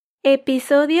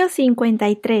Episodio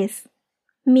 53.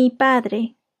 Mi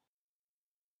padre.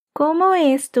 ¿Cómo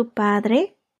es tu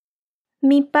padre?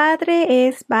 Mi padre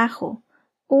es bajo,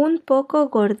 un poco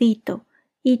gordito,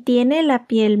 y tiene la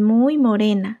piel muy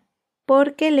morena,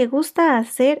 porque le gusta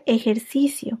hacer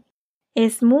ejercicio.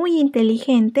 Es muy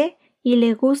inteligente y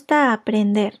le gusta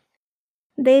aprender.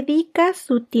 Dedica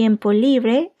su tiempo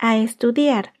libre a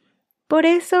estudiar, por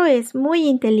eso es muy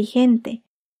inteligente.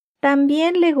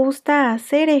 También le gusta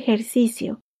hacer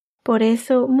ejercicio, por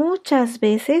eso muchas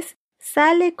veces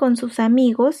sale con sus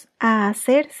amigos a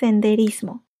hacer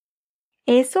senderismo.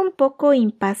 Es un poco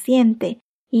impaciente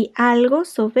y algo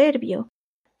soberbio,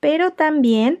 pero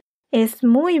también es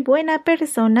muy buena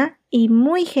persona y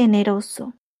muy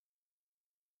generoso.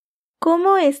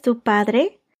 ¿Cómo es tu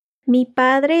padre? Mi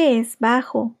padre es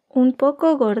bajo, un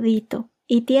poco gordito,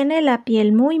 y tiene la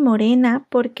piel muy morena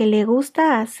porque le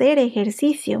gusta hacer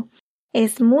ejercicio.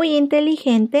 Es muy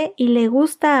inteligente y le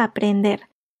gusta aprender.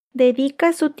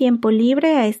 Dedica su tiempo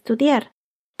libre a estudiar.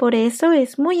 Por eso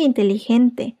es muy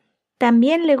inteligente.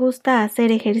 También le gusta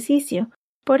hacer ejercicio.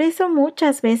 Por eso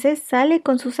muchas veces sale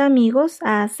con sus amigos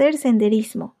a hacer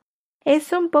senderismo.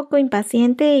 Es un poco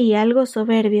impaciente y algo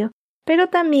soberbio, pero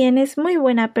también es muy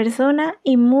buena persona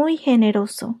y muy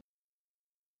generoso.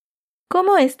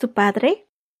 ¿Cómo es tu padre?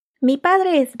 Mi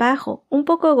padre es bajo, un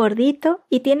poco gordito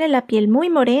y tiene la piel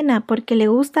muy morena porque le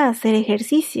gusta hacer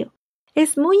ejercicio.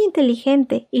 Es muy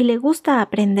inteligente y le gusta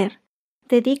aprender.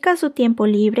 Dedica su tiempo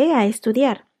libre a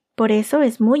estudiar, por eso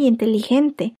es muy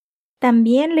inteligente.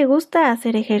 También le gusta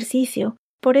hacer ejercicio,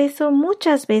 por eso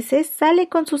muchas veces sale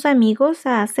con sus amigos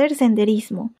a hacer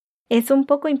senderismo. Es un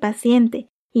poco impaciente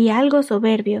y algo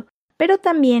soberbio, pero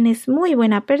también es muy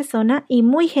buena persona y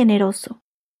muy generoso.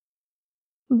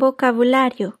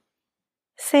 Vocabulario.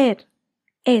 Ser,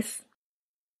 es.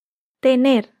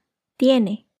 Tener,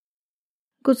 tiene.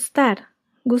 Gustar,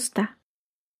 gusta.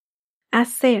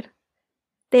 Hacer,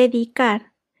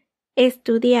 dedicar,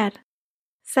 estudiar,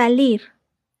 salir,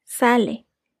 sale.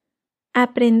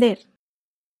 Aprender.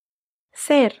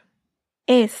 Ser,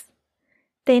 es.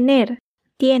 Tener,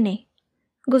 tiene.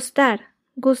 Gustar,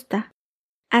 gusta.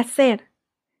 Hacer,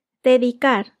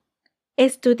 dedicar,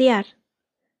 estudiar,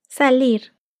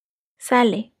 salir,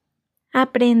 sale.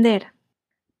 Aprender.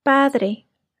 Padre,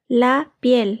 la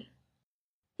piel.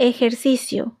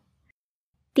 Ejercicio.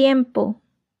 Tiempo.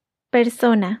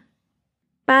 Persona.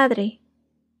 Padre,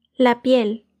 la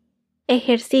piel.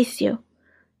 Ejercicio.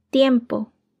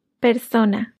 Tiempo.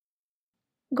 Persona.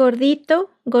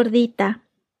 Gordito, gordita.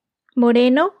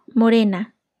 Moreno,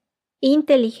 morena.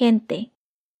 Inteligente.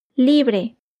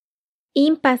 Libre.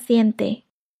 Impaciente.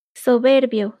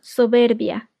 Soberbio,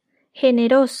 soberbia.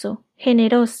 Generoso,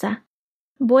 generosa.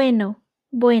 Bueno,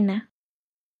 buena.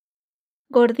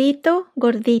 Gordito,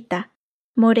 gordita.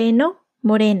 Moreno,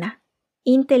 morena.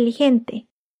 Inteligente.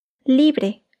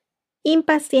 Libre.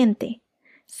 Impaciente.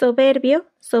 Soberbio,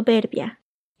 soberbia.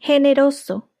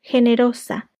 Generoso,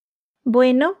 generosa.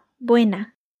 Bueno,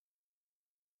 buena.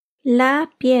 La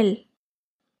piel.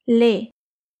 Le.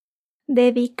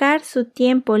 Dedicar su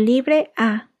tiempo libre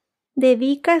a.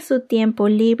 Dedica su tiempo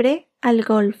libre al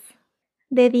golf.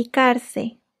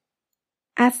 Dedicarse.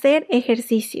 Hacer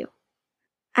ejercicio.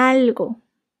 Algo.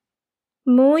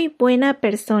 Muy buena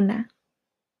persona.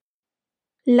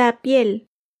 La piel.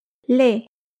 Le.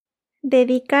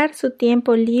 Dedicar su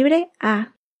tiempo libre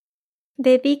a.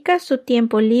 Dedica su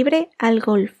tiempo libre al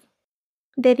golf.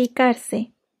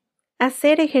 Dedicarse.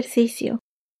 Hacer ejercicio.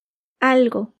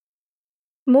 Algo.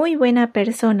 Muy buena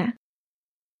persona.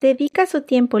 Dedica su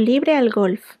tiempo libre al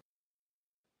golf.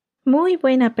 Muy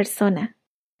buena persona.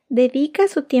 Dedica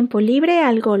su tiempo libre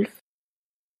al golf.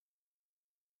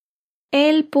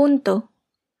 El punto.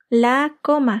 La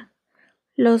coma.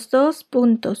 Los dos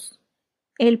puntos.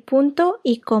 El punto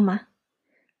y coma.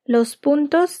 Los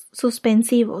puntos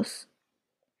suspensivos.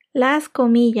 Las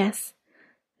comillas.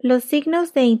 Los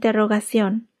signos de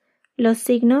interrogación. Los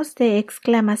signos de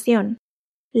exclamación.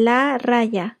 La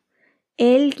raya.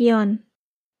 El guión.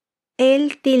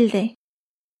 El tilde.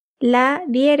 La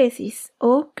diéresis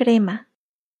o crema.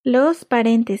 Los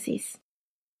paréntesis.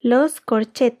 Los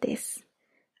corchetes.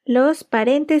 Los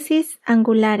paréntesis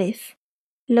angulares.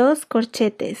 Los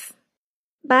corchetes.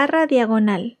 Barra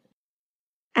diagonal.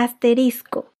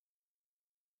 Asterisco.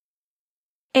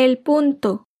 El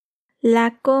punto.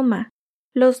 La coma.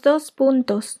 Los dos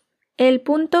puntos. El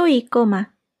punto y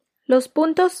coma. Los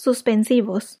puntos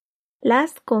suspensivos.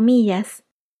 Las comillas.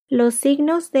 Los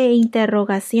signos de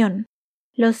interrogación.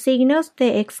 Los signos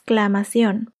de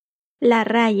exclamación. La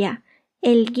raya.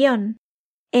 El guión.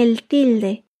 El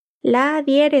tilde. La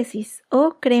diéresis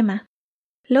o crema.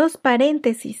 Los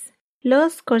paréntesis.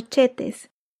 los corchetes,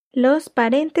 los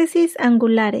paréntesis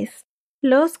angulares,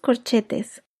 los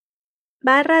corchetes,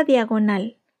 barra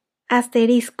diagonal,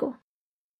 asterisco,